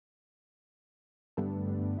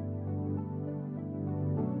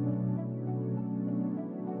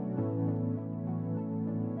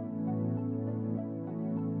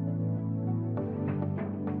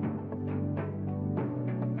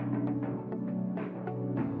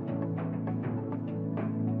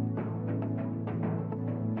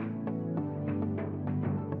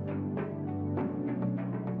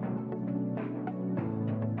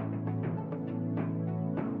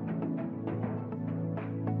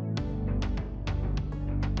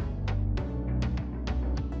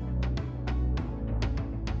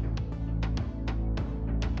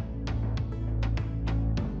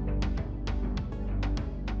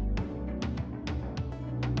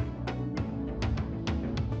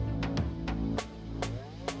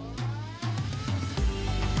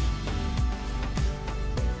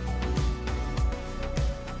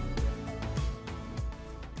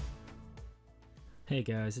Hey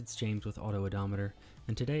guys, it's James with AutOdometer,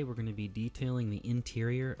 and today we're going to be detailing the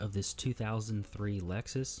interior of this 2003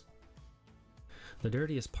 Lexus. The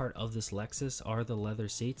dirtiest part of this Lexus are the leather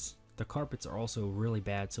seats. The carpets are also really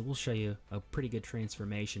bad, so we'll show you a pretty good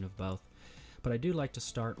transformation of both. But I do like to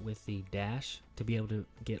start with the dash to be able to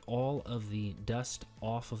get all of the dust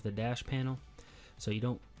off of the dash panel, so you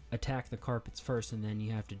don't attack the carpets first and then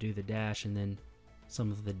you have to do the dash and then some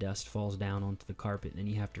of the dust falls down onto the carpet and then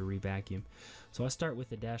you have to re-vacuum. So I start with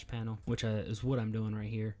the dash panel, which is what I'm doing right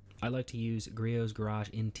here. I like to use Griots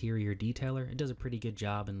Interior Detailer. It does a pretty good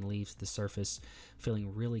job and leaves the surface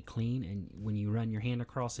feeling really clean, and when you run your hand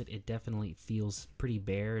across it, it definitely feels pretty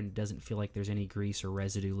bare and doesn't feel like there's any grease or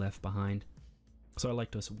residue left behind. So I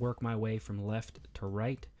like to work my way from left to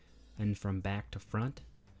right and from back to front.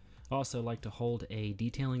 I also like to hold a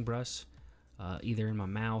detailing brush either in my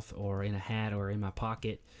mouth or in a hat or in my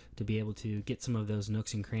pocket to be able to get some of those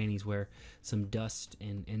nooks and crannies where some dust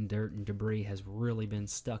and dirt and debris has really been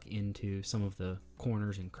stuck into some of the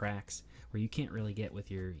corners and cracks where you can't really get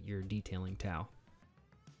with your detailing towel.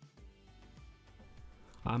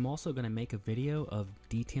 I'm also going to make a video of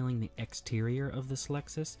detailing the exterior of this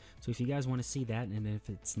Lexus, so if you guys want to see that, and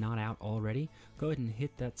if it's not out already, go ahead and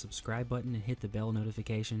hit that subscribe button and hit the bell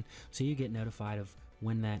notification so you get notified of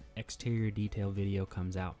when that exterior detail video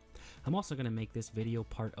comes out. I'm also going to make this video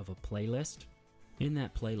part of a playlist. In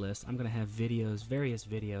that playlist, I'm going to have various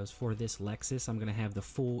videos for this Lexus. I'm going to have the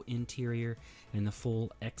full interior and the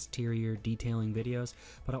full exterior detailing videos,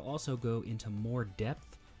 but I'll also go into more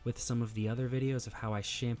depth with some of the other videos of how I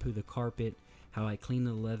shampoo the carpet, how I clean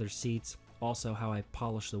the leather seats, also how I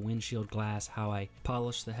polish the windshield glass, how I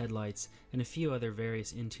polish the headlights, and a few other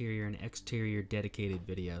various interior and exterior dedicated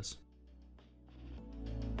videos.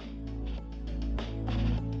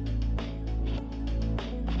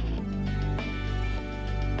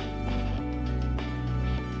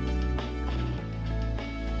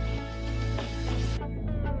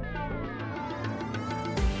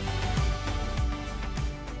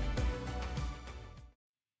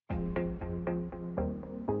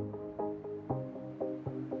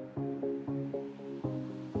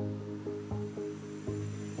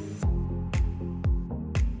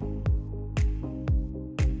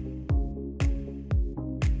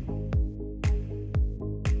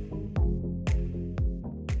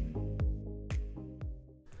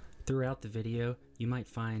 Throughout the video, you might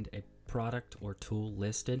find a product or tool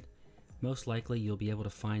listed. Most likely you'll be able to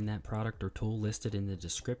find that product or tool listed in the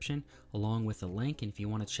description along with a link, and if you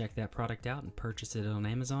want to check that product out and purchase it on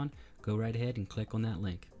Amazon, go right ahead and click on that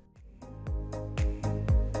link.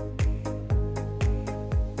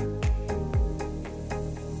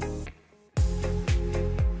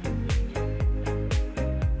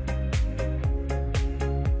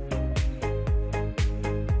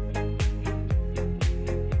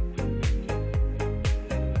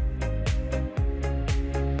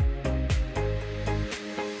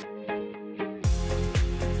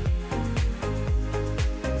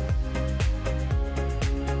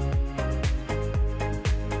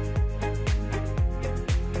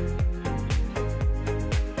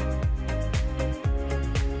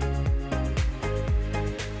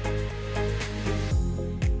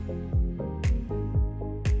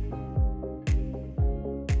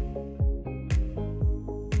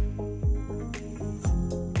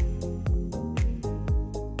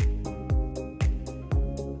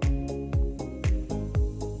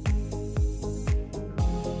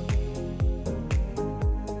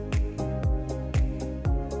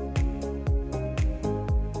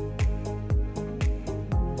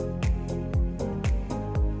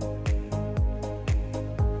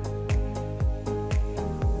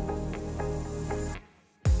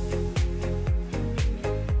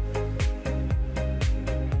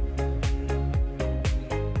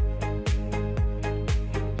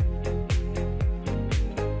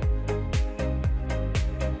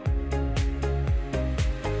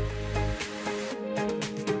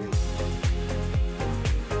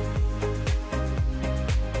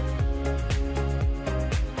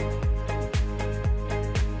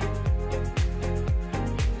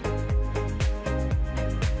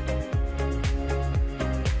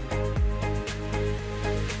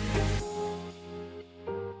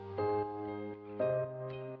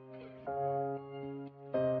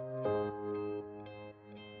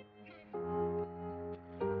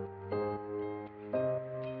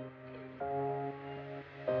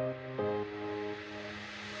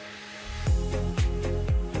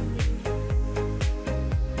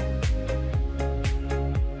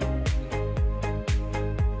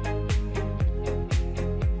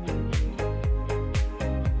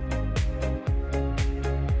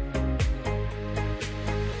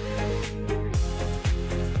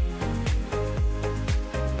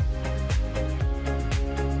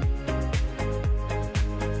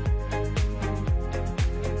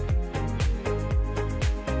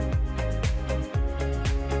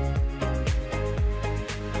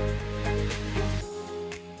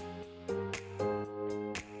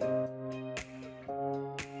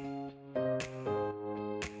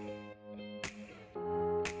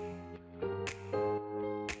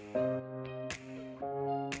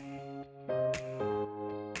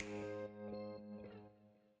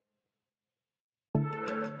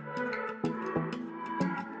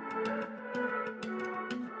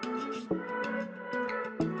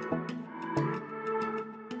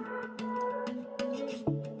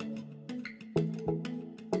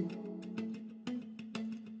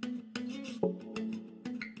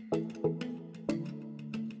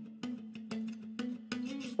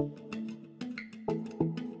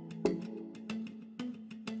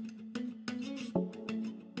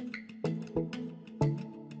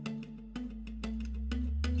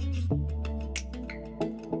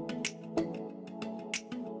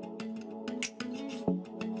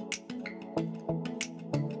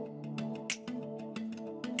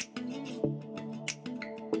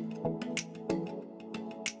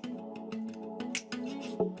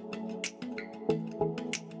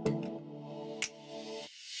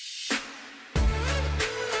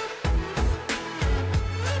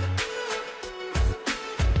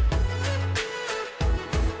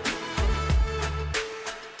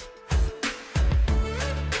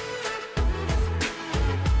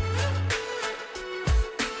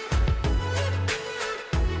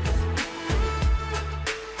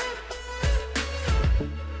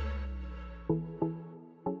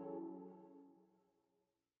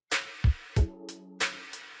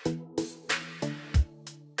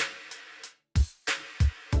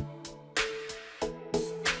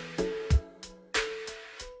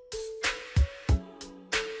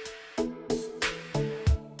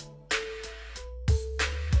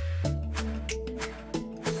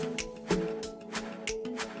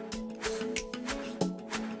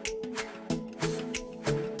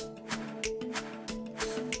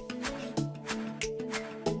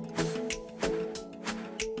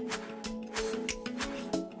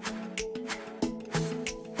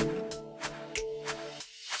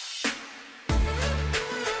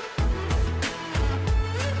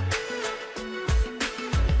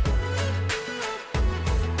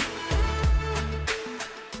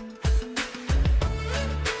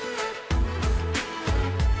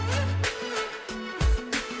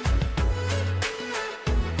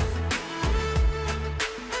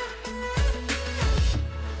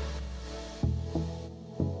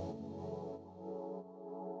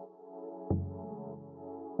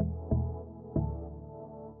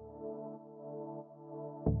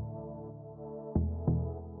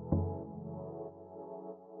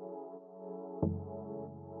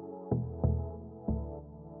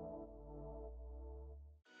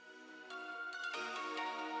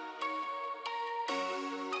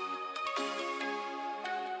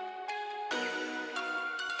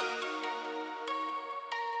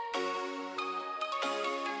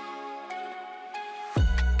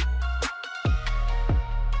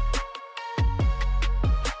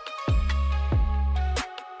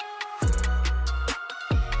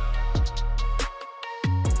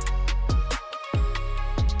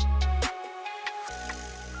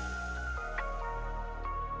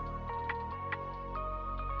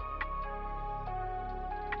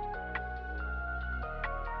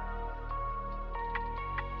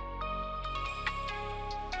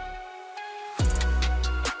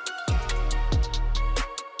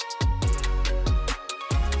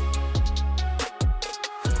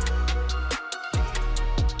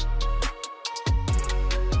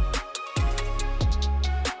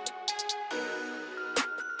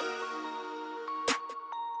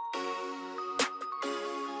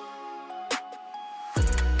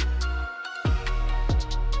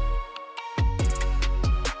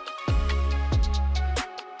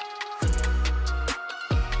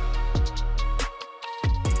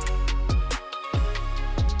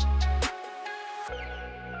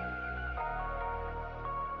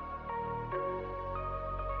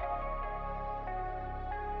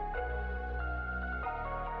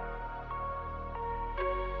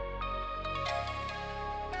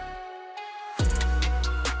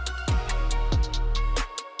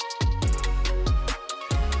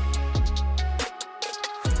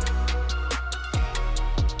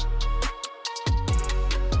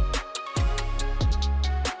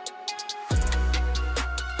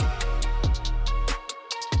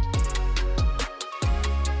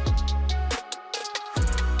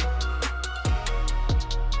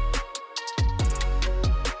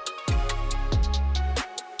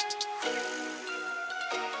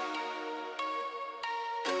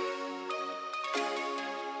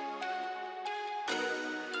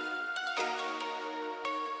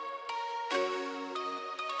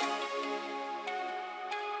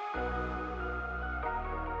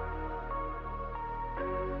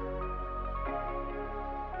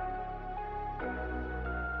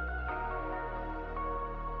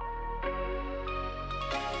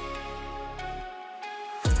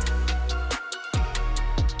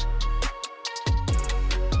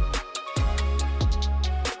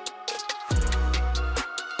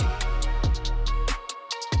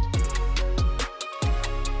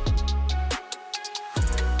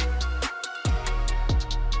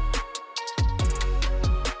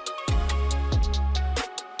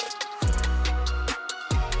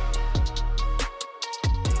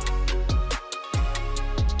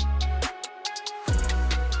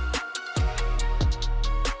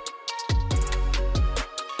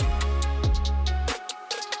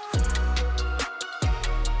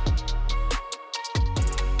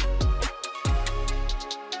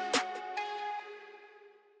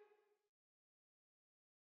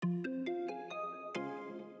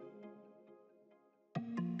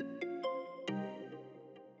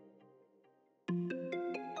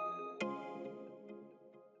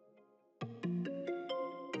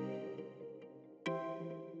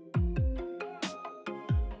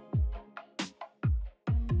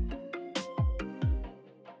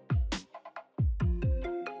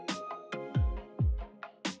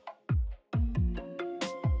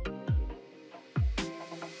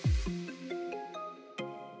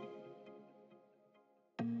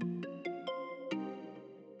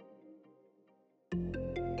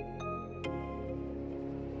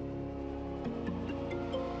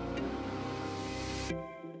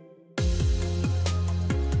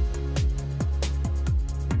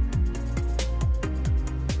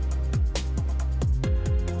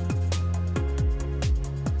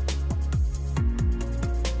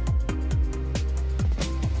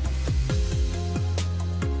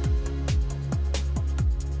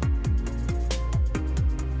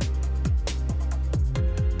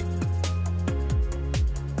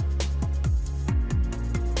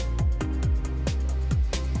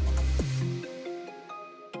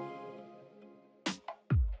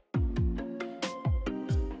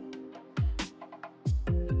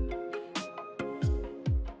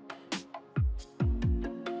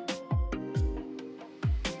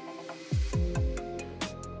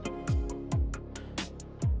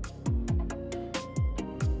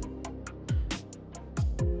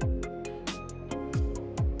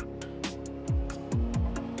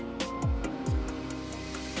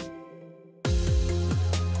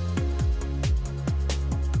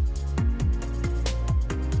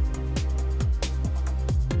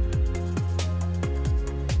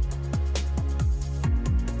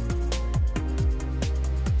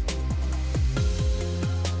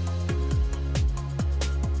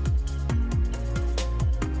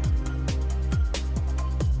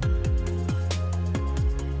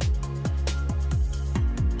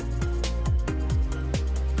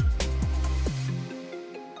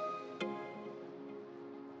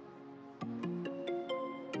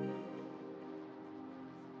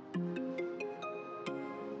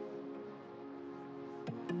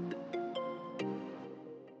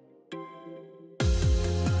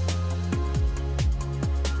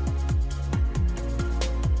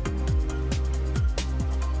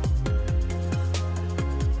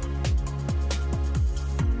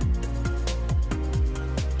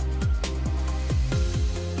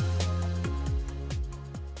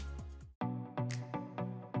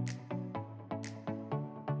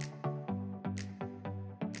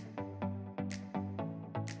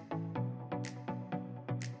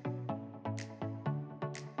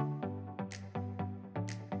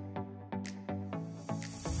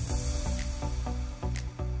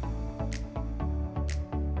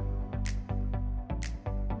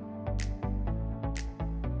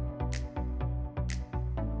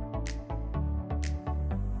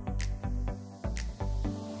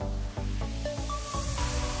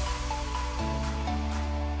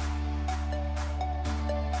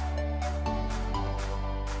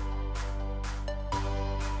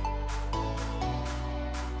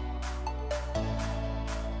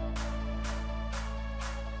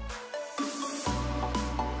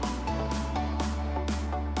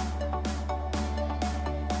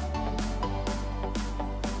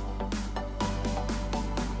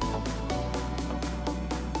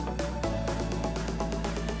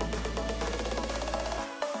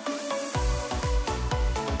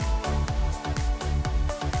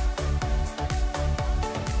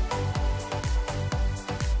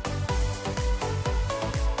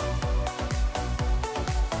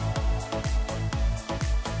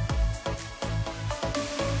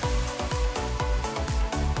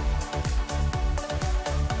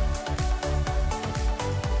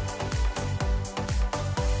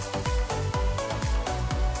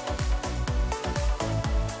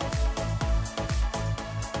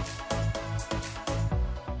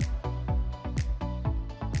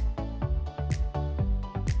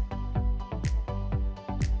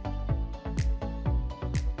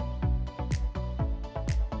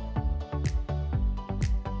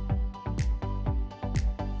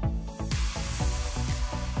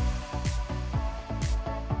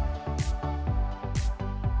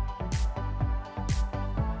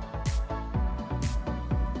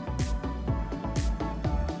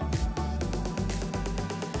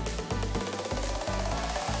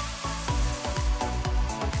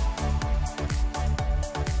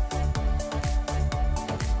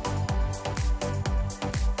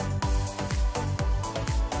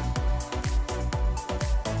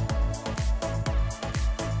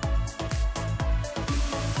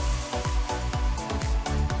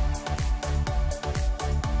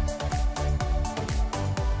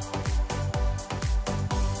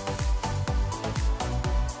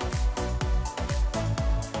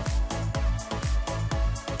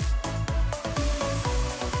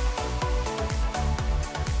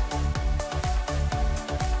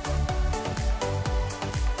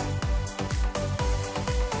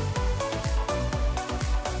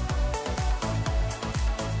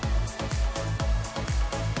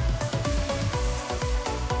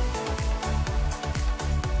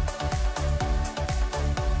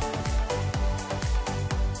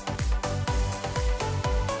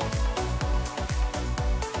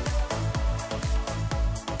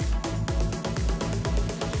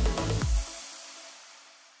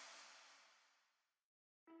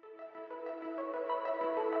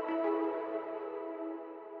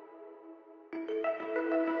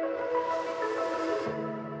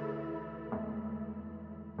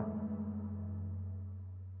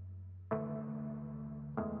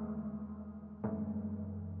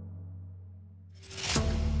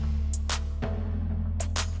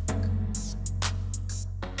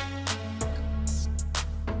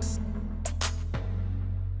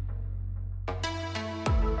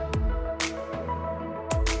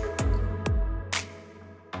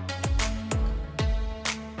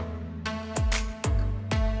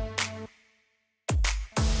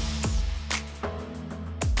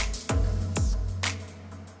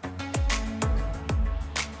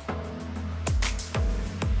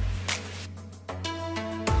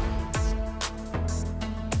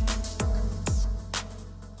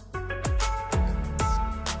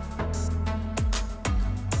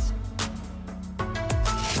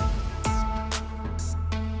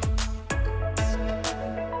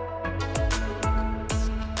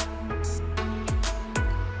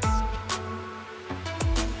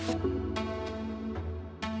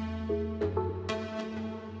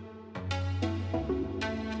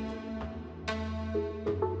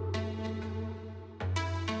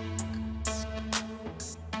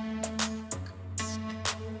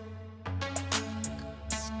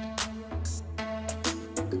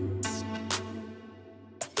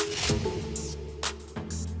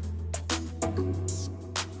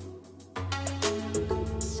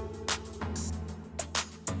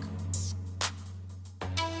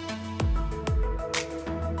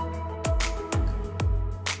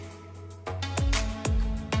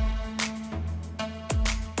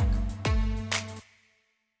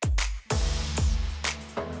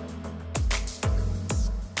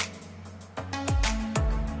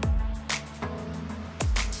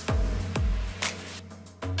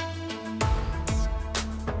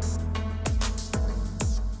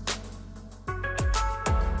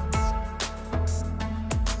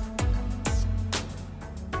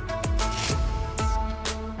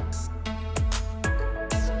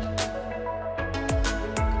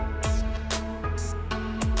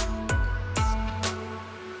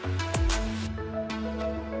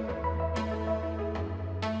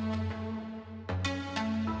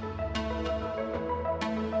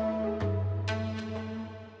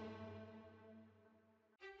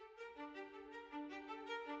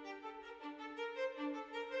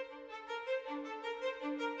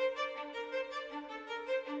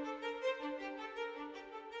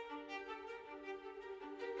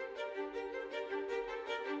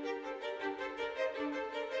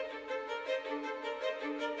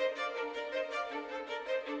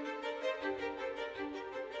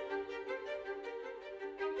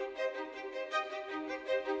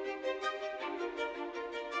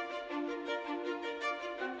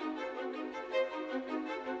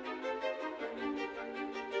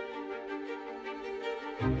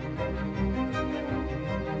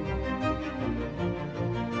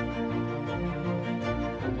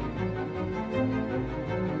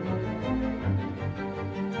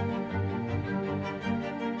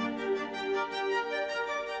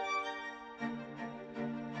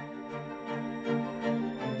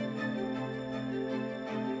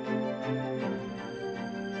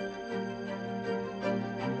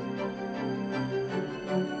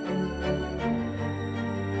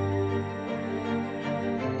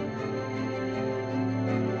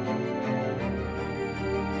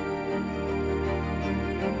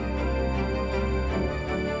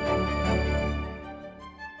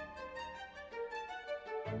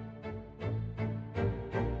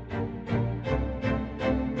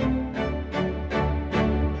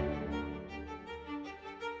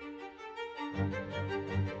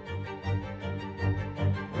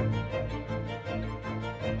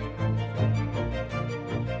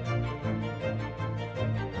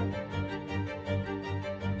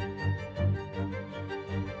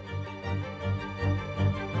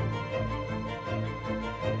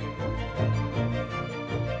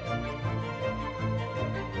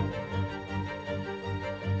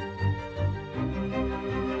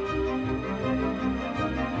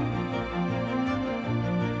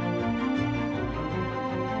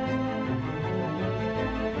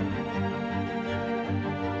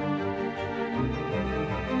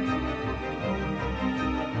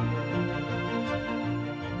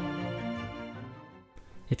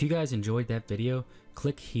 If you guys enjoyed that video,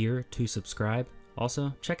 click here to subscribe.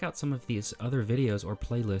 Also, check out some of these other videos or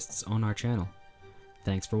playlists on our channel.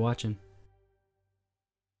 Thanks for watching.